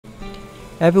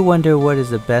Ever wonder what is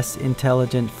the best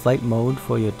intelligent flight mode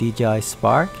for your DJI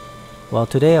Spark? Well,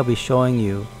 today I'll be showing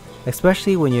you,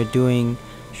 especially when you're doing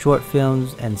short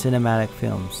films and cinematic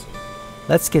films.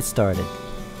 Let's get started.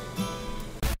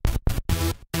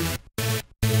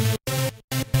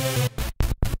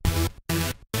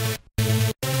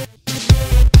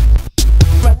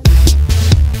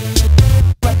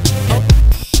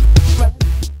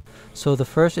 So the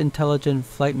first intelligent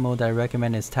flight mode that I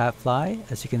recommend is tap fly,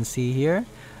 as you can see here.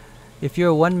 If you're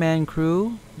a one-man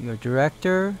crew, you're a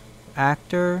director,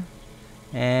 actor,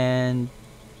 and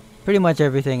pretty much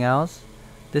everything else,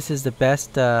 this is the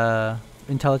best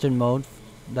intelligent mode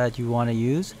that you want to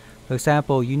use. For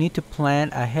example, you need to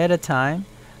plan ahead of time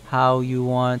how you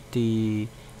want the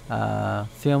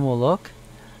film will look,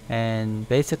 and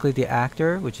basically the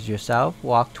actor, which is yourself,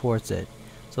 walk towards it.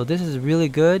 So this is really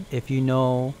good if you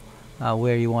know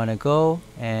where you want to go,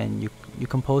 and you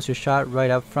compose your shot right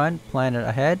up front, plan it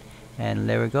ahead, and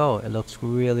there we go. It looks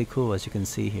really cool, as you can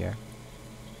see here.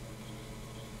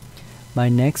 My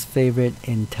next favorite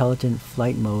intelligent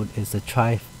flight mode is the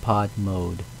tripod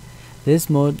mode. This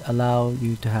mode allows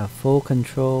you to have full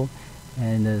control,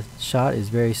 and the shot is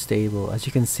very stable. As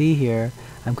you can see here,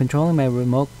 I'm controlling my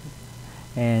remote,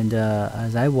 and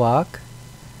as I walk,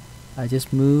 I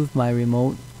just move my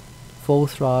remote full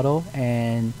throttle,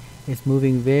 and it's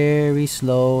moving very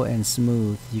slow and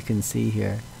smooth, you can see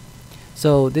here.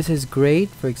 So this is great,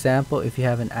 for example, if you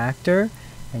have an actor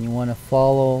and you want to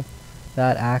follow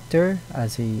that actor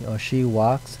as he or she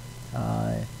walks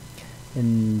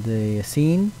in the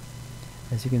scene.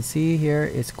 As you can see here,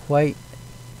 it's quite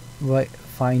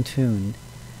fine-tuned.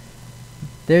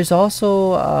 There's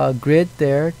also a grid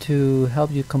there to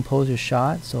help you compose your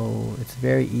shot, so it's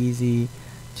very easy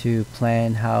to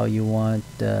plan how you want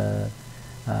the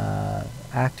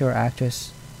actor or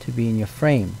actress to be in your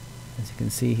frame, as you can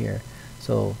see here.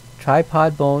 So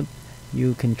tripod mode,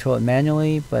 you control it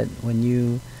manually, but when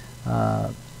you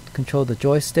control the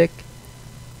joystick,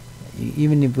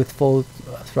 even if with full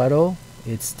throttle,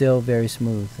 it's still very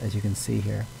smooth, as you can see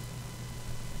here.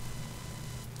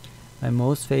 My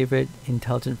most favorite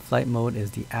intelligent flight mode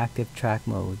is the active track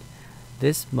mode.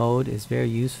 This mode is very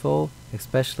useful,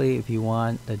 especially if you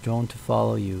want the drone to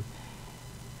follow you.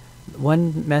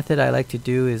 One method I like to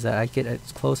do is that I get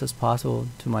as close as possible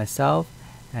to myself,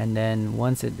 and then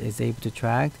once it is able to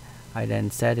track, I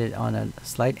then set it on a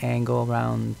slight angle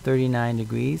around 39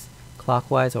 degrees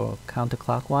clockwise or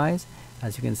counterclockwise.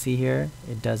 As you can see here,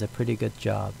 it does a pretty good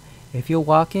job. If you're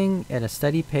walking at a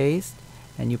steady pace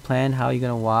and you plan how you're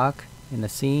going to walk in the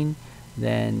scene,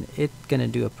 then it's going to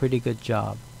do a pretty good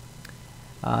job.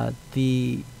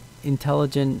 The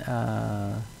intelligent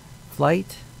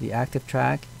flight, the active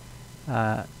track,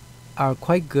 are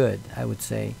quite good, I would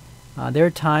say. There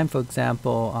are times, for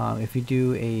example, if you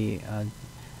do a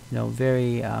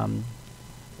very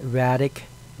erratic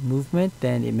movement,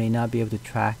 then it may not be able to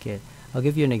track it. I'll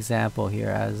give you an example here.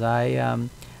 As I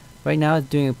right now it's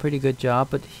doing a pretty good job,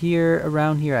 but here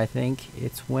around here, I think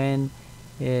it's when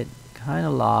it kind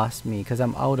of lost me because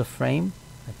I'm out of frame.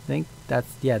 I think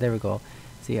that's, yeah, there we go.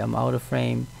 See, I'm out of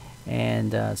frame,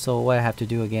 and so what I have to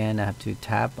do again, I have to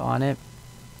tap on it.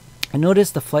 And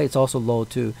notice the flight is also low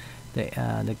too. The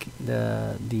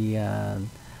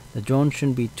drone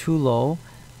shouldn't be too low.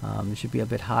 It should be a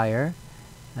bit higher,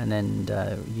 and then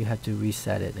you have to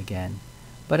reset it again.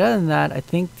 But other than that, I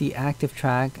think the active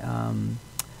track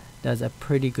does a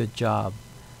pretty good job,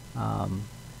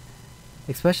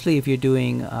 especially if you're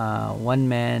doing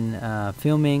one-man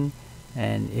filming,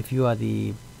 and if you are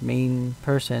the main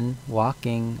person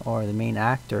walking or the main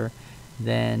actor,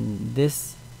 then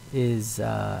this is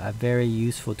a very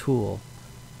useful tool.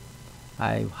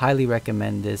 I highly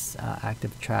recommend this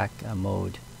active track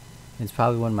mode. It's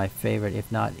probably one of my favorite, if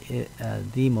not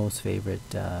the most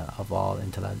favorite of all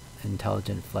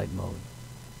intelligent flight mode.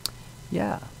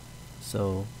 Yeah,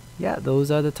 so yeah, those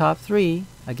are the top three.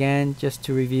 Again, just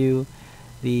to review,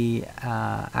 the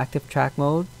active track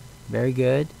mode, very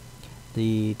good.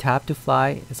 The tap to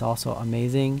fly is also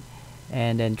amazing,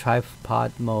 and then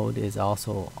tripod mode is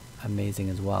also amazing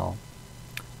as well.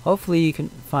 Hopefully you can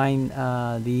find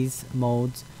these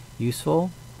modes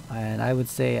useful, and I would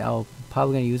say I'll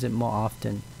probably going to use it more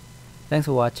often. Thanks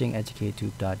for watching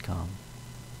EducateTube.com.